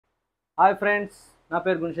Hi friends, నా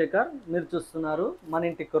పేరు గుణశేఖర్. మీరు చూస్తున్నారు మన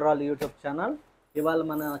ఇంటి కుర్రాలు యూట్యూబ్ ఛానల్. ఇవాళ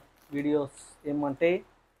మన వీడియోస్ ఏమంటే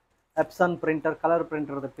ఎప్సన్ ప్రింటర్, కలర్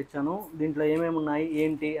ప్రింటర్ తెప్పించాను. దీంట్లో ఏమేమి ఉన్నాయి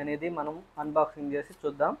ఏంటి అనేది మనం అన్బాక్సింగ్ చేసి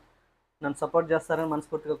చూద్దాం. నన్ను సపోర్ట్ చేస్తారని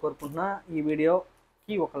మనస్ఫూర్తిగా కోరుకుంటున్నా. ఈ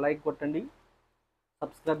వీడియోకి ఒక లైక్ కొట్టండి,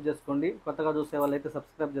 సబ్స్క్రైబ్ చేసుకోండి. కొత్తగా చూసే వాళ్ళైతే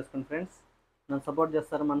సబ్స్క్రైబ్ చేసుకోండి ఫ్రెండ్స్. నన్ను సపోర్ట్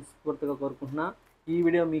చేస్తారని మనస్ఫూర్తిగా కోరుకుంటున్నా. ఈ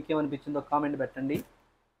వీడియో మీకేమనిపించిందో కామెంట్ పెట్టండి.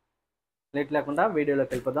 లేట్ లేకుండా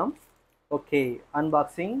వీడియోలోకి వెళ్ళిపోదాం. ఓకే,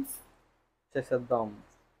 అన్బాక్సింగ్ చేసేద్దాం.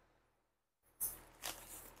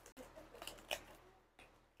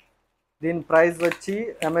 దీని ప్రైస్ వచ్చి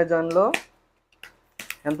అమెజాన్లో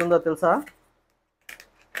ఎంత ఉందో తెలుసా?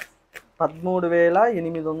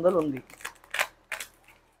 13,800 ఉంది.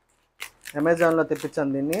 అమెజాన్లో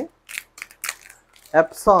తెప్పించాను దీన్ని.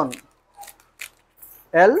 ఎప్సాన్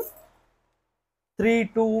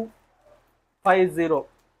l3250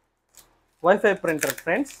 వైఫై ప్రింటర్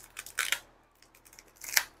ఫ్రెండ్స్.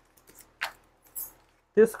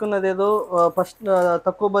 తీసుకున్నది ఏదో ఫస్ట్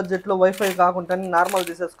తక్కువ బడ్జెట్లో వైఫై కాకుండా నార్మల్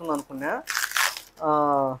తీసేసుకుందాం అనుకున్నా.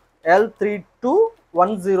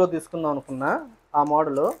 l3210 తీసుకుందాం అనుకున్నా. ఆ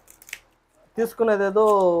మోడల్ తీసుకునేది ఏదో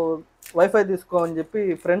వైఫై తీసుకో అని చెప్పి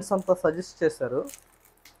ఫ్రెండ్స్ అంతా సజెస్ట్ చేశారు.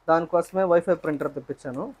 దానికోసమే వైఫై ప్రింటర్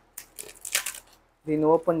తెప్పించాను. దీన్ని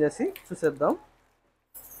ఓపెన్ చేసి చూసేద్దాం.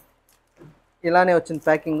 ఇలానే వచ్చింది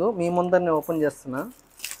ప్యాకింగ్. మీ ముందరనే ఓపెన్ చేస్తున్నా.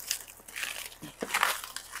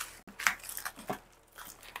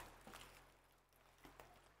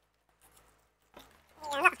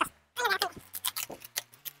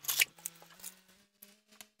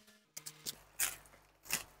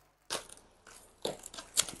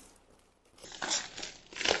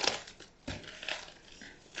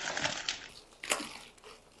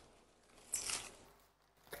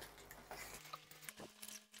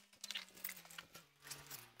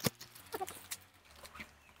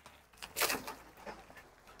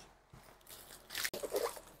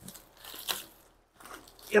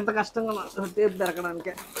 ఎంత కష్టంగా టేప్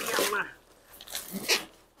దొరకడానికి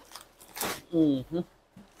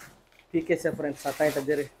పీకేసే ఫ్రెండ్స్. అట్ట ఇట్ట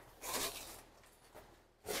జరి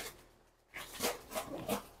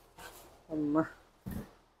అమ్మా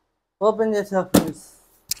ఓపెన్ చేసా ఫ్రెండ్స్.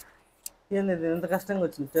 ఏంది ఇది ఎంత కష్టంగా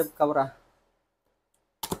వచ్చింది టేప్ కవరా?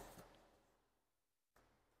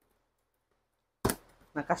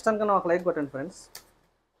 నా కష్టానికన్నా ఒక లైక్ కొట్టండి ఫ్రెండ్స్.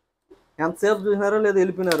 ఎంతసేపు చూసినారో లేదో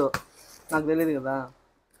వెళ్ళిపోయినారో నాకు తెలియదు కదా.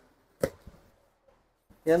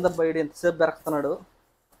 ఏందబ్బా ఇడు ఎంతసేపు బెరకుతున్నాడు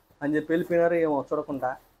అని చెప్పి వెళ్ళిపోయినారు ఏమో చూడకుండా.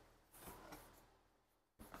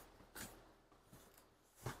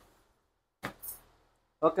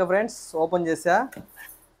 ఓకే ఫ్రెండ్స్, ఓపెన్ చేసా.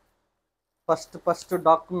 ఫస్ట్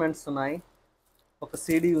డాక్యుమెంట్స్ ఉన్నాయి. ఒక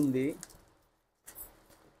సీడీ ఉంది.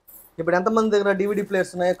 ఇప్పుడు ఎంతమంది దగ్గర డివిడి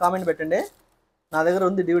ప్లేయర్స్ ఉన్నాయో కామెంట్ పెట్టండి. నా దగ్గర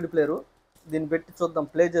ఉంది డివిడి ప్లేయరు. దీన్ని పెట్టి చూద్దాం,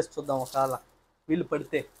 ప్లే చేసి చూద్దాం. ఒకవేళ వీళ్ళు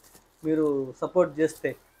పడితే, మీరు సపోర్ట్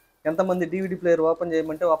చేస్తే ఎంతమంది డివిడి ప్లేయర్ ఓపెన్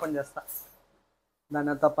చేయమంటే ఓపెన్ చేస్తా. దాని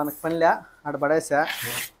అంతా పనిలే ఆడ పడేసా.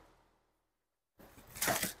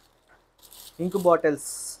 ఇంక్ బాటిల్స్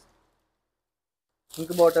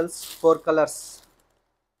 4 కలర్స్.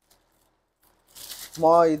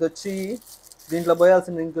 ఇది వచ్చి దీంట్లో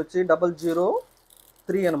పోయాల్సిన ఇంక్ వచ్చి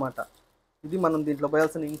 003 అనమాట. ఇది మనం దీంట్లో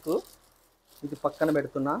పోయాల్సిన ఇంకు. ఇది పక్కన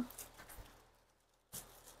పెడుతున్నా,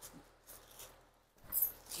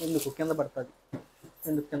 ఎందుకు కింద పడుతుంది,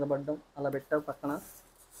 ఎందుకు కింద పడ్డం అలా పెట్టావు పక్కన.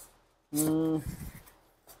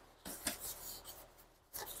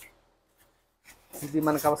 ఇది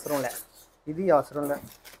మనకు అవసరంలే, ఇది అవసరంలే.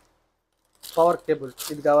 పవర్ కేబుల్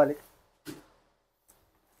ఇది కావాలి.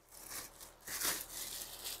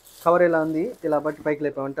 కవర్ ఇలా ఉంది, ఇలా బట్టి పైకి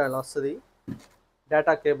లేపామంటే అలా వస్తుంది.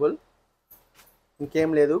 డేటా కేబుల్, ఇంకేం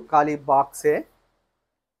లేదు, ఖాళీ బాక్సే.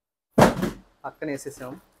 పక్కన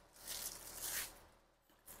వేసేసాం.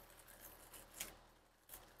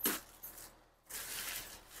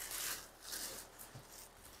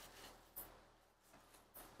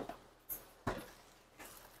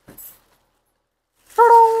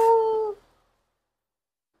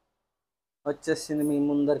 వచ్చేసింది మీ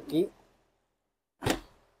ముందరికి.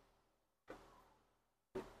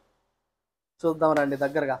 చూద్దాం రండి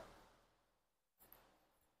దగ్గరగా.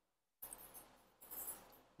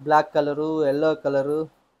 బ్లాక్ కలరు, ఎల్లో కలరు,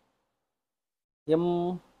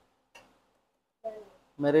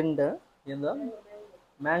 మెరిండ్, ఏందో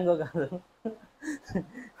మ్యాంగో కాదు.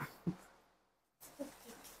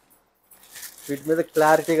 వీటి మీద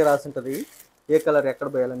క్లారిటీగా రాసి ఉంటుంది ఏ కలర్ ఎక్కడ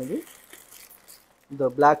పోయాలనేది. ఇదో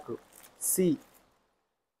black, C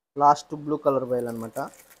last blue colour పోయాలన్నమాట.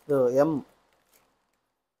 ఎం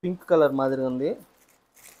పింక్ కలర్ మాదిరిగా ఉంది.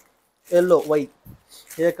 ఎల్లో వై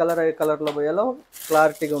ఏ కలర్లో పోయాలో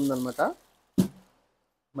క్లారిటీగా ఉందన్నమాట.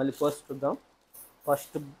 మళ్ళీ పోస్ట్ చూద్దాం.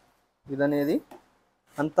 ఫస్ట్ ఇదనేది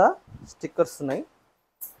అంతా స్టిక్కర్స్ ఉన్నాయి,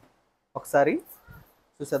 ఒకసారి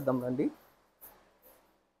చూసేద్దాం రండి.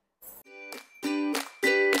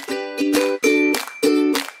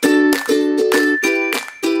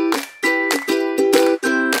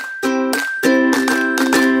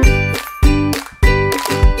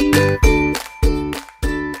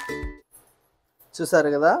 చూసారు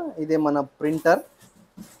కదా, ఇదే మన ప్రింటర్.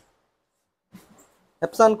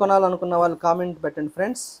 ఎప్సాన్ కొనాలనుకున్న వాళ్ళు కామెంట్ పెట్టండి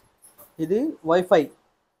ఫ్రెండ్స్. ఇది వైఫై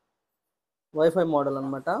మోడల్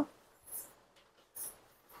అనమాట.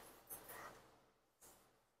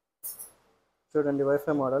 చూడండి,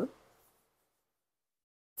 వైఫై మోడల్.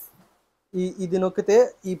 ఇది నొక్కితే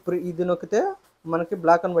ఇది నొక్కితే మనకి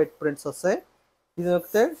బ్లాక్ అండ్ వైట్ ప్రింట్స్ వస్తాయి. ఇది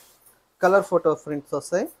నొక్కితే కలర్ ఫోటో ప్రింట్స్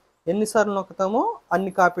వస్తాయి. ఎన్నిసార్లు నొక్కుతామో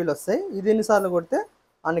అన్ని కాపీలు వస్తాయి. ఇది ఎన్నిసార్లు కొడితే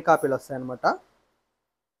అన్ని కాపీలు వస్తాయి అన్నమాట.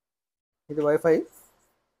 ఇది వైఫై.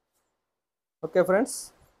 ఓకే ఫ్రెండ్స్,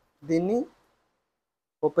 దీన్ని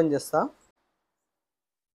ఓపెన్ చేస్తా.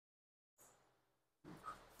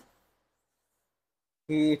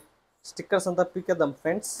 ఈ స్టిక్కర్స్ అంతా పీకేద్దాం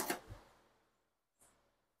ఫ్రెండ్స్.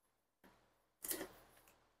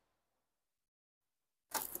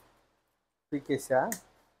 పీకేసా.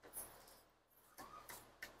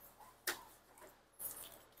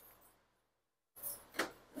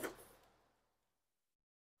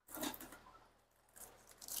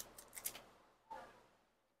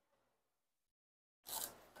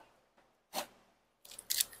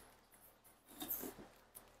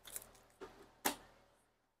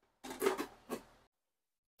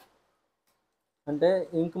 అంటే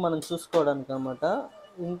ఇంక్ మనం చూసుకోవడానికి అనమాట.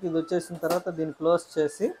 ఇంక్ ఇది వచ్చేసిన తర్వాత దీన్ని క్లోజ్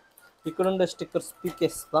చేసి ఇక్కడ ఉండే స్టిక్కర్స్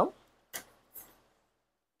పీకేస్తాం.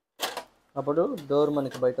 అప్పుడు డోర్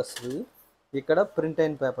మనకి బయట వస్తుంది. ఇక్కడ ప్రింట్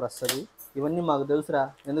అయిన పేపర్ వస్తుంది. ఇవన్నీ మాకు తెలుసురా,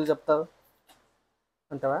 ఎందుకు చెప్తావు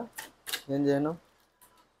అంటావా? ఏం చేయను,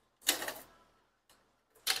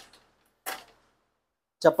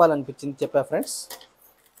 చెప్పాలనిపించింది చెప్పా ఫ్రెండ్స్.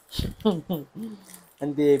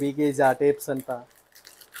 అంతే, వీకేజ్ ఆ టేప్స్ అంతా.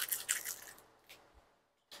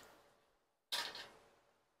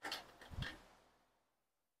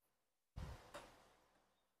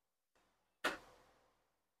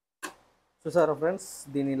 చూసారా ఫ్రెండ్స్,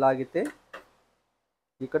 దీన్ని లాగితే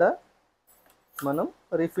ఇక్కడ మనం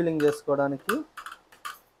రీఫిల్లింగ్ చేసుకోవడానికి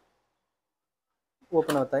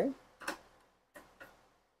ఓపెన్ అవుతాయి.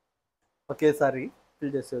 ఒకేసారి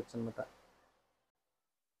ఫిల్ చేసేయచ్చు అనమాట.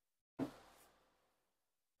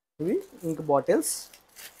 ఇవి ఇంక్ బాటిల్స్.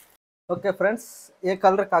 ఓకే ఫ్రెండ్స్, ఏ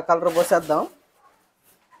కలర్కి ఆ కలర్ పోసేద్దాం.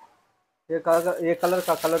 ఏ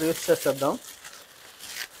కలర్కి ఆ కలర్ యూస్ చేసేద్దాం.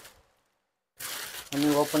 అన్నీ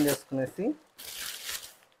ఓపెన్ చేసుకునేసి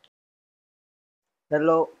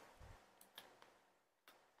ఎల్లో,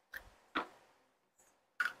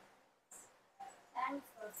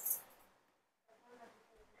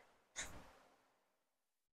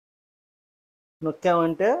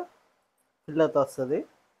 నొక్కామంటే ఫిల్ అవుతా వస్తుంది.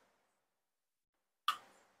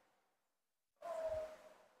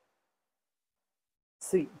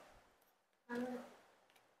 సి,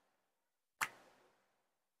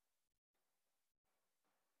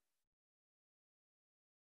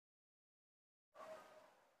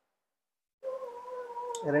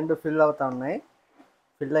 రెండు ఫిల్ అవుతా ఉన్నాయి.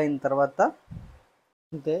 ఫిల్ అయిన తర్వాత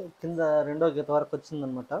అంతే, కింద రెండో గీత వరకు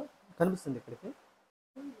వచ్చిందనమాట. కనిపిస్తుంది ఇక్కడికి.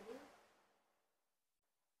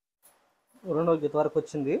 రెండో గీత వరకు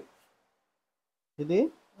వచ్చింది. ఇది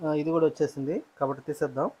కూడా వచ్చేసింది కాబట్టి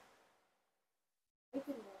తీసేద్దాం.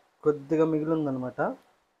 కొద్దిగా మిగిలి ఉందన్నమాట,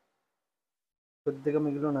 కొద్దిగా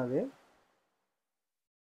మిగిలి ఉన్నది.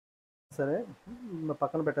 సరే,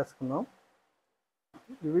 పక్కన పెట్టేసుకుందాం.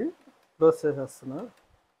 ఇవి క్లోజ్ చేసేస్తున్నా.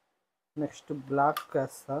 నెక్స్ట్ బ్లాక్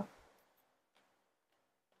వేస్తా.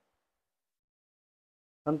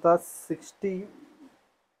 అంతా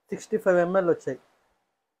 65 ml వచ్చాయి.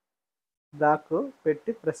 బ్లాక్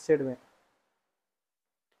పెట్టి ప్రెస్ చేయడమే.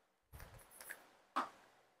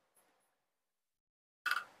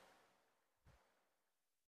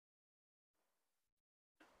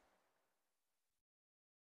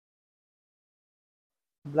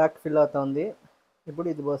 బ్లాక్ ఫిల్ అవుతా ఉంది. ఇప్పుడు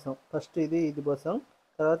ఇది పోసాం. ఫస్ట్ ఇది పోసాం,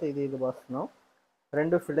 తర్వాత ఇది పోస్తున్నాం.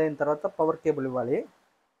 రెండు ఫిల్ అయిన తర్వాత పవర్ కేబుల్ ఇవ్వాలి.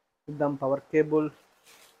 ఇద్దాం పవర్ కేబుల్.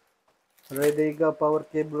 రెడీగా పవర్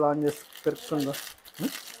కేబుల్ ఆన్ చేసి పెట్టుకుందాం.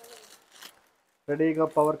 రెడీగా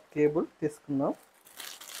పవర్ కేబుల్ తీసుకుందాం.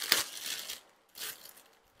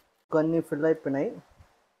 కొన్ని ఫిల్ అయిపోయినాయి.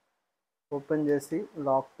 ఓపెన్ చేసి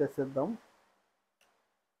లాక్ చేసేద్దాం.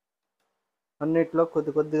 అన్నిట్లో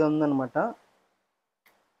కొద్దిగా ఉందన్నమాట.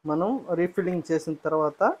 మనం రీఫిల్లింగ్ చేసిన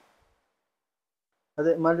తర్వాత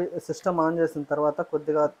అదే మళ్ళీ సిస్టమ్ ఆన్ చేసిన తర్వాత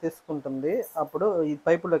కొద్దిగా తీసుకుంటుంది, అప్పుడు ఈ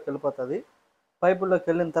పైపులోకి వెళ్ళిపోతుంది. పైపులోకి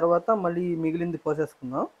వెళ్ళిన తర్వాత మళ్ళీ మిగిలింది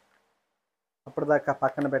పోసేసుకుందాం. అప్పటిదాకా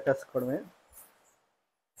పక్కన పెట్టేసుకోవడమే.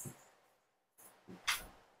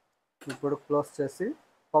 ఇప్పుడు క్లోజ్ చేసి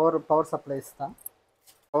పవర్ సప్లై ఇస్తా.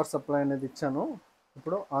 పవర్ సప్లై అనేది ఇచ్చాను.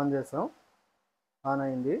 ఇప్పుడు ఆన్ చేసాం. ఆన్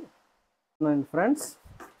అయింది ఫ్రెండ్స్.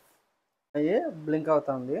 అయ్యే బ్లింక్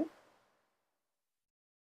అవుతుంది.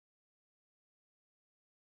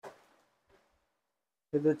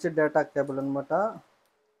 ఇది వచ్చి డేటా కేబుల్ అనమాట,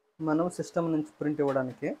 మనం సిస్టమ్ నుంచి ప్రింట్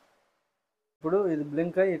ఇవ్వడానికి. ఇప్పుడు ఇది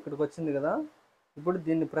బ్లింక్ అయ్యి ఇక్కడికి వచ్చింది కదా. ఇప్పుడు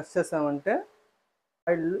దీన్ని ప్రెస్ చేసామంటే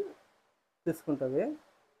ఫైల్ తీసుకుంటుంది.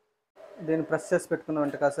 దీన్ని ప్రెస్ చేసి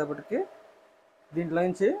పెట్టుకున్నామంటే కాసేపటికి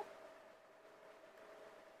దీంట్లోంచి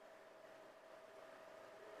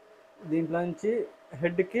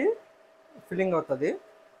హెడ్కి ఫిల్లింగ్ అవుతుంది.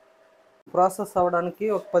 ప్రాసెస్ అవ్వడానికి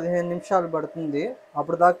ఒక 15 నిమిషాలు పడుతుంది.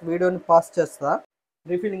 అప్పుడు దాకా వీడియోని పాస్ చేస్తా.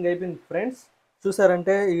 రీఫిల్లింగ్ అయిపోయింది ఫ్రెండ్స్.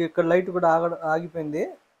 చూసారంటే ఇక్కడ లైట్ కూడా ఆగిపోయింది.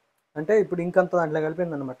 అంటే ఇప్పుడు ఇంక్ అంతా దాంట్లో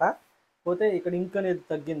కలిపింది అనమాట. పోతే ఇక్కడ ఇంక్ అనేది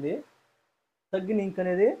తగ్గిన ఇంక్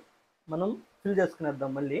అనేది మనం ఫిల్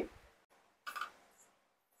చేసుకునేద్దాం మళ్ళీ.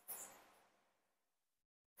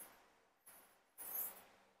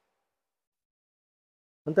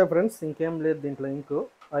 అంతే ఫ్రెండ్స్, ఇంకేం లేదు దీంట్లో, ఇంకు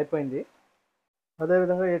అయిపోయింది.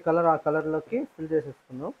 అదేవిధంగా ఏ కలర్ ఆ కలర్లోకి ఫిల్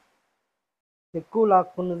చేసేసుకుందాం. ఎక్కువ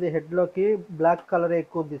లాక్కున్నది హెడ్లోకి బ్లాక్ కలరే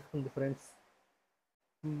ఎక్కువ తీసుకుంది ఫ్రెండ్స్,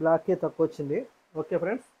 బ్లాకే తక్కువ వచ్చింది. ఓకే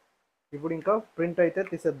ఫ్రెండ్స్, ఇప్పుడు ఇంకా ప్రింట్ అయితే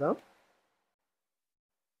తీసేద్దాం.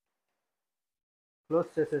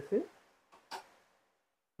 క్లోజ్ చేసేసి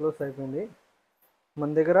క్లోజ్ అయిపోయింది.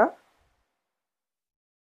 మన దగ్గర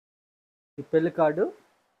ఈ పెళ్లి కార్డు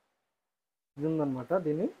ఇది ఉందన్నమాట.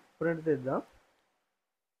 దీన్ని ప్రింట్ తీద్దాం.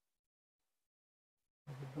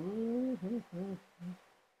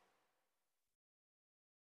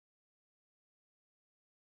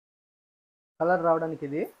 కలర్ రావడానికి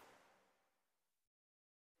ఇది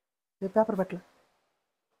పేపర్ పెట్టలే.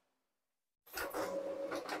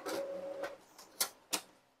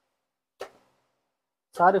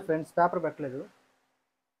 సారీ ఫ్రెండ్స్, పేపర్ పెట్టలేదు.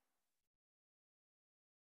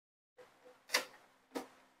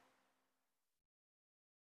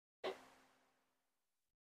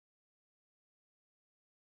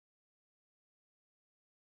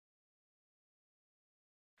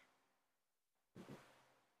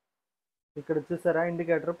 ఇక్కడ చూసారా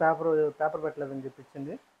ఇండికేటర్, పేపర్ పెట్టలేదని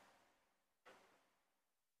చెప్పించింది.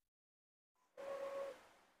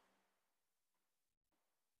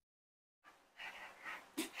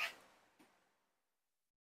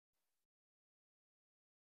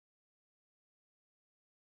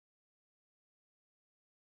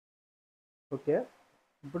 ఓకే,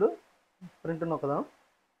 ఇప్పుడు ప్రింట్ నొక్కదాం.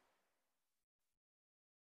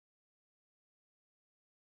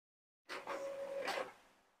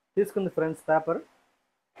 తీసుకుంది ఫ్రెండ్స్ పేపర్.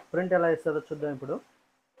 ప్రింట్ ఎలా ఇస్తుందో చూద్దాం ఇప్పుడు.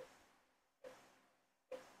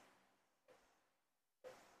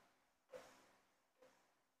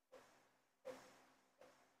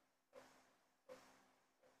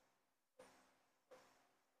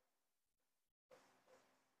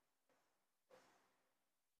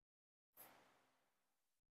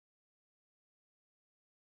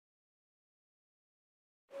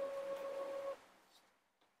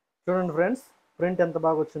 చూడండి ఫ్రెండ్స్, ప్రింట్ ఎంత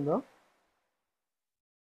బాగా వచ్చిందో.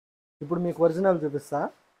 ఇప్పుడు మీకు ఒరిజినల్ చూపిస్తా.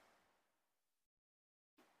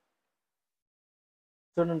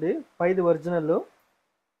 చూడండి, పైది ఒరిజినల్,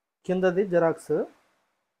 కిందది జెరాక్స్.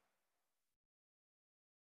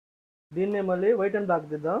 దీన్నే మళ్ళీ వైట్ అండ్ బ్లాక్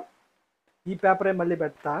దిద్దాం. ఈ పేపరే మళ్ళీ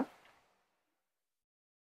పెడతా.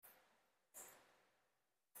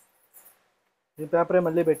 ఈ పేపరే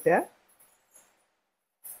మళ్ళీ పెట్టా.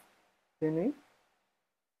 దీన్ని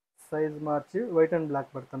size March white and black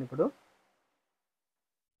పెడతాను. ఇప్పుడు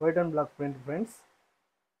white and black print friends.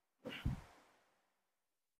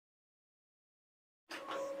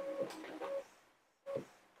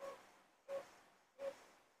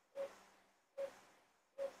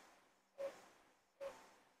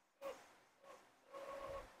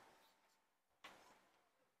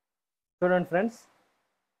 చూడండి ఫ్రెండ్స్,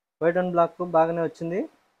 వైట్ అండ్ బ్లాక్ బాగానే వచ్చింది,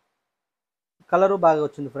 కలరు బాగా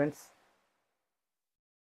వచ్చింది ఫ్రెండ్స్.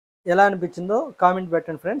 ఎలా అనిపించిందో కామెంట్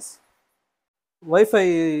పెట్టండి ఫ్రెండ్స్. వైఫై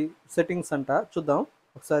సెట్టింగ్స్ అంట, చూద్దాం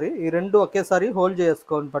ఒకసారి. ఈ రెండు ఒకేసారి హోల్డ్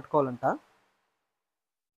చేసుకొని పట్టుకోవాలంట.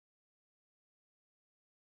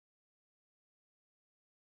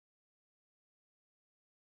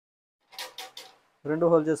 రెండు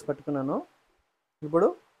హోల్డ్ చేసి పట్టుకున్నాను. ఇప్పుడు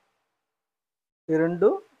ఈ రెండు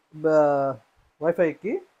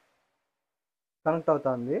వైఫైకి కనెక్ట్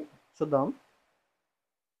అవుతుంది, చూద్దాం.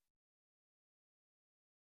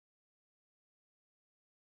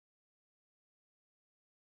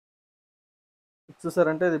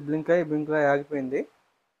 చూసారంటే ఇది బ్లింక్ అయ్యి ఆగిపోయింది.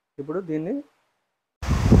 ఇప్పుడు దీన్ని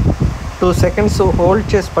 2 సెకండ్స్ హోల్డ్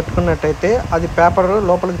చేసి పట్టుకున్నట్టయితే అది పేపర్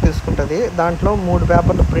లోపలికి తీసుకుంటుంది. దాంట్లో 3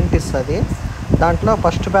 పేపర్లు ప్రింట్ ఇస్తుంది. దాంట్లో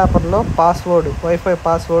ఫస్ట్ పేపర్లో పాస్వర్డ్, వైఫై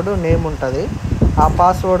పాస్వర్డ్, నేమ్ ఉంటుంది. ఆ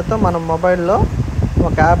పాస్వర్డ్తో మనం మొబైల్లో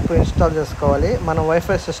ఒక యాప్ ఇన్స్టాల్ చేసుకోవాలి. మనం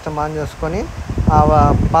వైఫై సిస్టమ్ ఆన్ చేసుకొని ఆ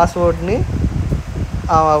పాస్వర్డ్ని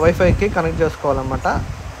ఆ వైఫైకి కనెక్ట్ చేసుకోవాలన్నమాట.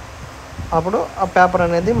 అప్పుడు ఆ పేపర్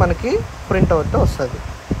అనేది మనకి ప్రింట్ అవుట్ వస్తుంది.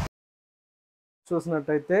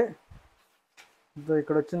 చూసినట్టయితే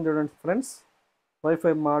ఇక్కడ వచ్చింది చూడండి ఫ్రెండ్స్,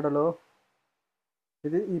 వైఫై మోడలు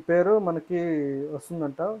ఇది. ఈ పేరు మనకి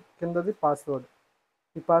వస్తుందంట, కిందది పాస్వర్డ్.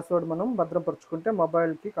 ఈ పాస్వర్డ్ మనం భద్రపరుచుకుంటే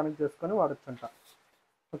మొబైల్కి కనెక్ట్ చేసుకొని వాడచ్చంట.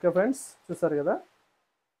 ఓకే ఫ్రెండ్స్, చూసారు కదా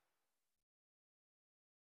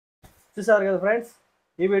ఫ్రెండ్స్.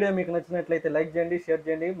 ఈ వీడియో మీకు నచ్చినట్లయితే లైక్ చేయండి, షేర్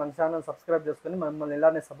చేయండి, మన ఛానల్ సబ్స్క్రైబ్ చేసుకొని మమ్మల్ని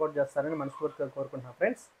ఇలానే సపోర్ట్ చేస్తారని మనస్ఫూర్తిగా కోరుకుంటున్నాను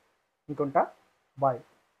ఫ్రెండ్స్. ఇంకొంటా బాయ్,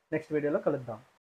 నెక్స్ట్ వీడియోలో కలుద్దాం.